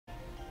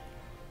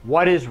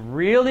What is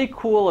really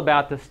cool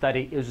about this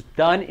study is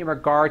done in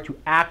regard to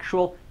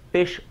actual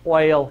fish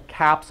oil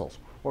capsules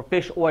or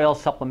fish oil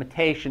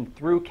supplementation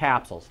through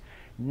capsules,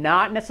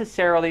 not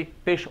necessarily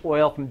fish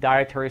oil from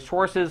dietary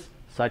sources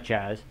such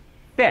as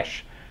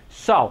fish.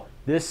 So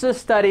this is a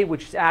study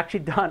which is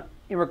actually done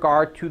in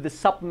regard to the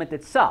supplement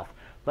itself.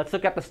 Let's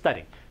look at the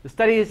study. The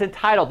study is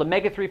entitled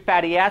Omega-3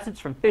 Fatty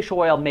Acids from Fish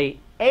Oil May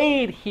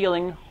Aid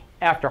Healing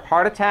After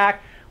Heart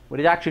Attack. What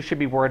it actually should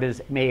be worded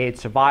is may aid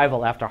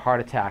survival after heart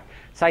attack.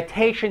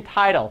 Citation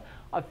title,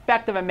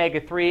 Effect of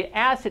Omega-3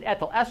 Acid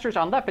Ethyl Esters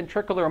on Left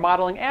Ventricular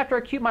Remodeling After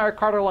Acute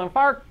Myocardial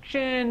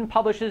Infarction,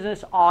 published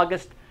this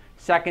August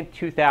 2nd,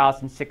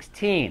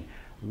 2016.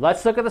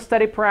 Let's look at the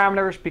study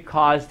parameters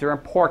because they're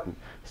important.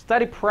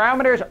 Study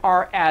parameters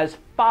are as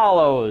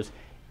follows.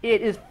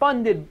 It is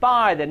funded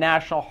by the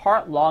National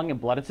Heart, Lung,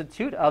 and Blood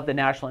Institute of the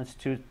National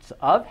Institutes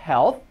of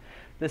Health.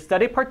 The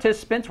study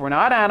participants were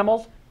not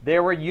animals. They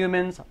were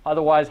humans,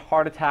 otherwise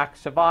heart attack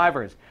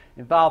survivors.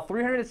 Involved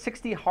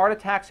 360 heart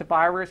attack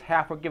survivors.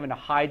 Half were given a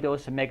high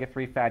dose of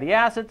omega-3 fatty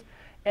acids,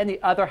 and the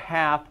other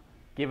half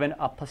given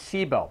a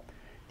placebo.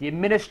 The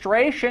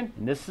administration,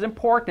 and this is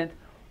important,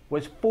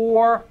 was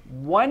 4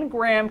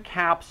 1-gram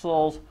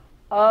capsules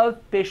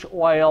of fish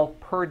oil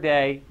per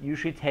day,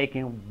 usually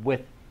taken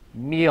with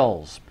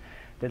meals.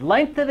 The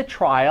length of the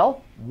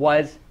trial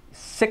was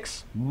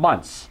 6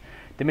 months.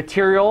 The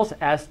materials,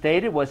 as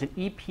stated, was an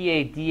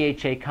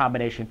EPA-DHA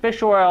combination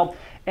fish oil,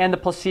 and the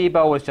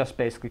placebo was just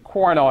basically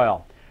corn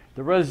oil.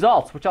 The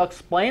results, which I'll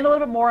explain a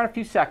little bit more in a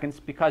few seconds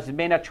because it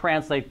may not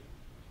translate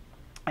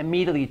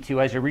immediately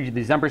to as I read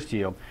these numbers to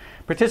you.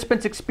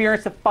 Participants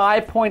experienced a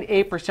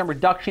 5.8%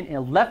 reduction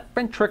in left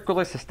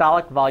ventricular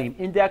systolic volume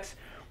index,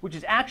 which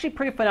is actually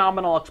pretty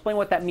phenomenal. I'll explain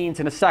what that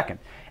means in a second.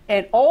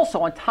 And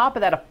also, on top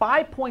of that, a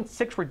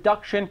 5.6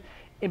 reduction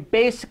in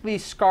basically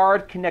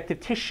scarred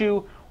connective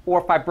tissue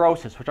or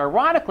fibrosis, which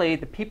ironically,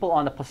 the people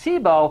on the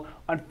placebo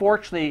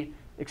unfortunately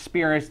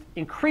experienced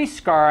increased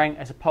scarring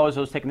as opposed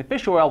to those taking the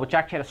fish oil, which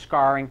actually had a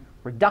scarring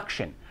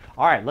reduction.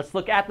 All right, let's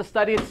look at the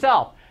study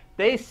itself.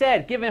 They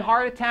said, given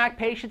heart attack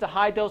patients a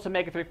high dose of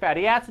omega-3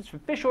 fatty acids from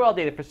fish oil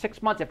dated for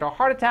 6 months after a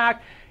heart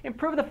attack,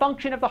 improve the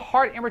function of the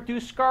heart and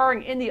reduce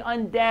scarring in the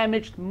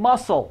undamaged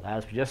muscle,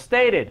 as we just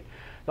stated.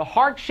 The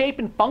heart shape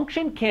and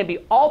function can be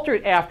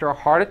altered after a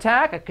heart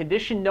attack, a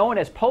condition known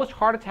as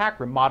post-heart attack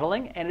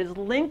remodeling, and is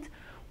linked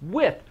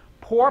with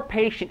poor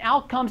patient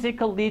outcomes. It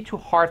can lead to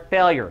heart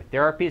failure.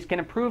 Therapies can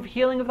improve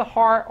healing of the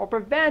heart or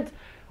prevent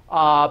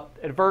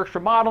adverse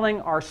remodeling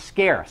are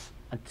scarce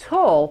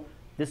until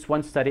this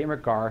one study in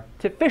regard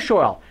to fish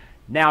oil.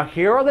 Now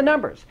here are the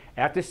numbers.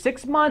 After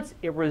 6 months,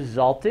 it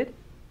resulted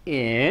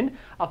in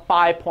a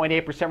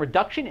 5.8%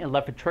 reduction in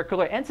left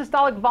ventricular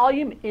end-systolic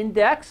volume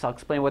index. I'll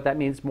explain what that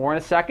means more in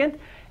a second.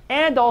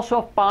 And also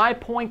a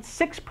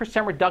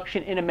 5.6%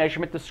 reduction in a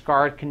measurement of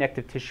scarred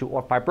connective tissue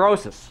or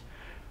fibrosis,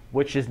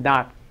 which is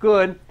not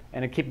good.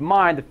 And keep in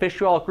mind, the fish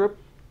oil group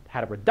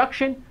had a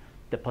reduction,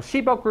 the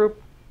placebo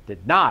group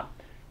did not.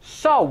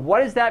 So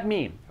what does that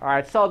mean? All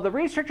right, so the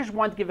researchers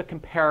wanted to give a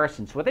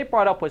comparison. So what they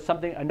brought up was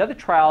another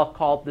trial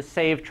called the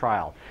SAVE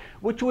trial,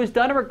 which was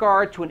done in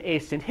regard to an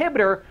ACE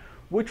inhibitor,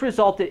 which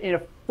resulted in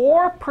a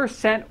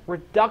 4%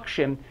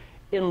 reduction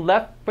in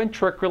left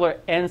ventricular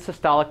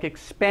end-systolic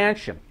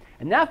expansion.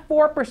 And that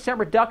 4%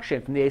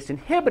 reduction from the ACE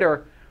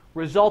inhibitor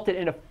resulted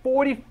in a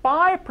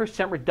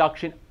 45%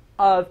 reduction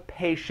of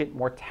patient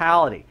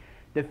mortality.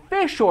 The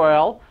fish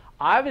oil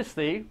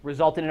obviously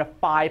resulted in a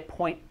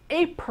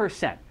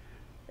 5.8%.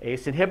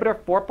 ACE inhibitor,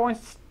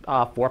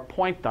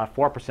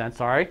 4.4%,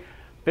 sorry.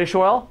 Fish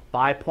oil,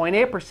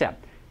 5.8%.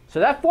 So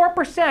that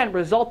 4%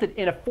 resulted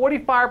in a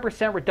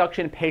 45%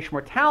 reduction in patient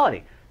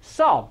mortality.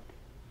 So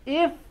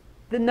if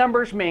the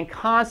numbers remain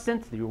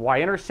constant, the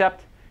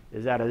y-intercept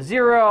is at a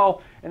 0,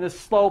 and the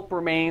slope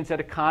remains at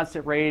a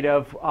constant rate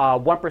of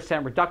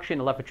 1% reduction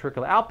in left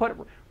ventricular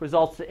output,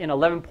 results in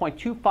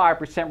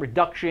 11.25%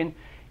 reduction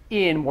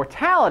in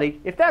mortality.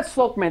 If that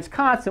slope remains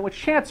constant, which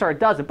chances are it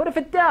doesn't, but if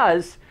it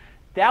does,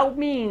 that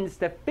means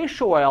that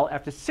fish oil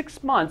after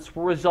 6 months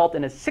will result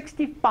in a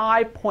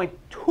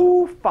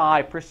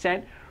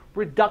 65.25%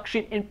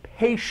 reduction in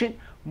patient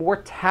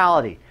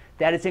mortality.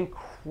 That is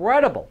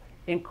incredible,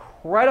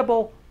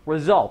 incredible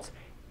results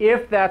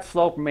if that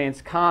slope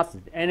remains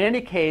constant. In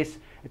any case,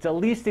 it's at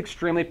least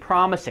extremely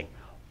promising.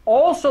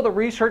 Also, the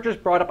researchers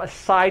brought up a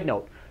side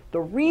note. The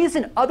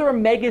reason other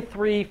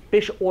omega-3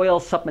 fish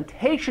oil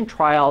supplementation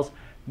trials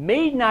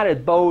may not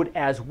have bode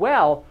as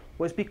well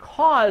was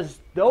because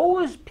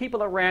those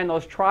people that ran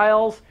those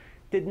trials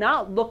did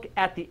not look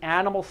at the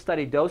animal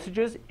study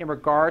dosages in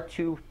regard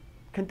to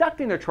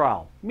conducting their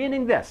trial,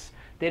 meaning this,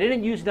 they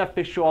didn't use enough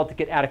fish oil to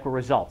get adequate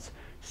results.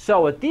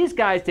 So what these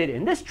guys did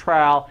in this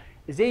trial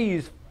is they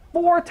used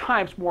 4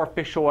 times more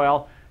fish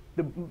oil.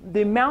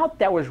 The amount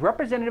that was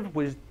representative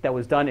that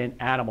was done in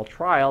animal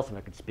trials, if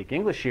I can speak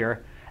English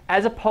here,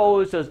 as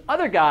opposed to those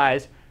other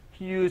guys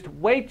who used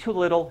way too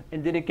little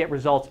and didn't get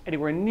results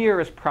anywhere near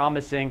as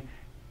promising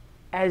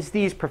as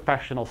these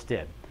professionals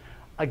did.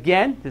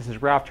 Again, this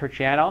is Ralph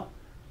Turchiano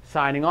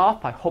signing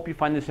off. I hope you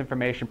find this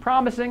information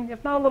promising,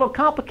 if not a little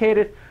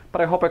complicated,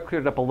 but I hope I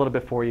cleared it up a little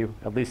bit for you,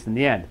 at least in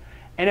the end.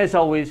 And as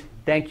always,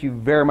 thank you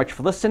very much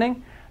for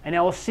listening, and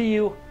I will see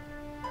you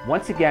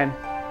once again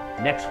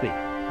next week.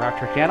 For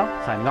our channel,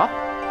 signing off.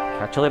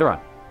 Catch you later on.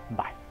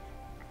 Bye.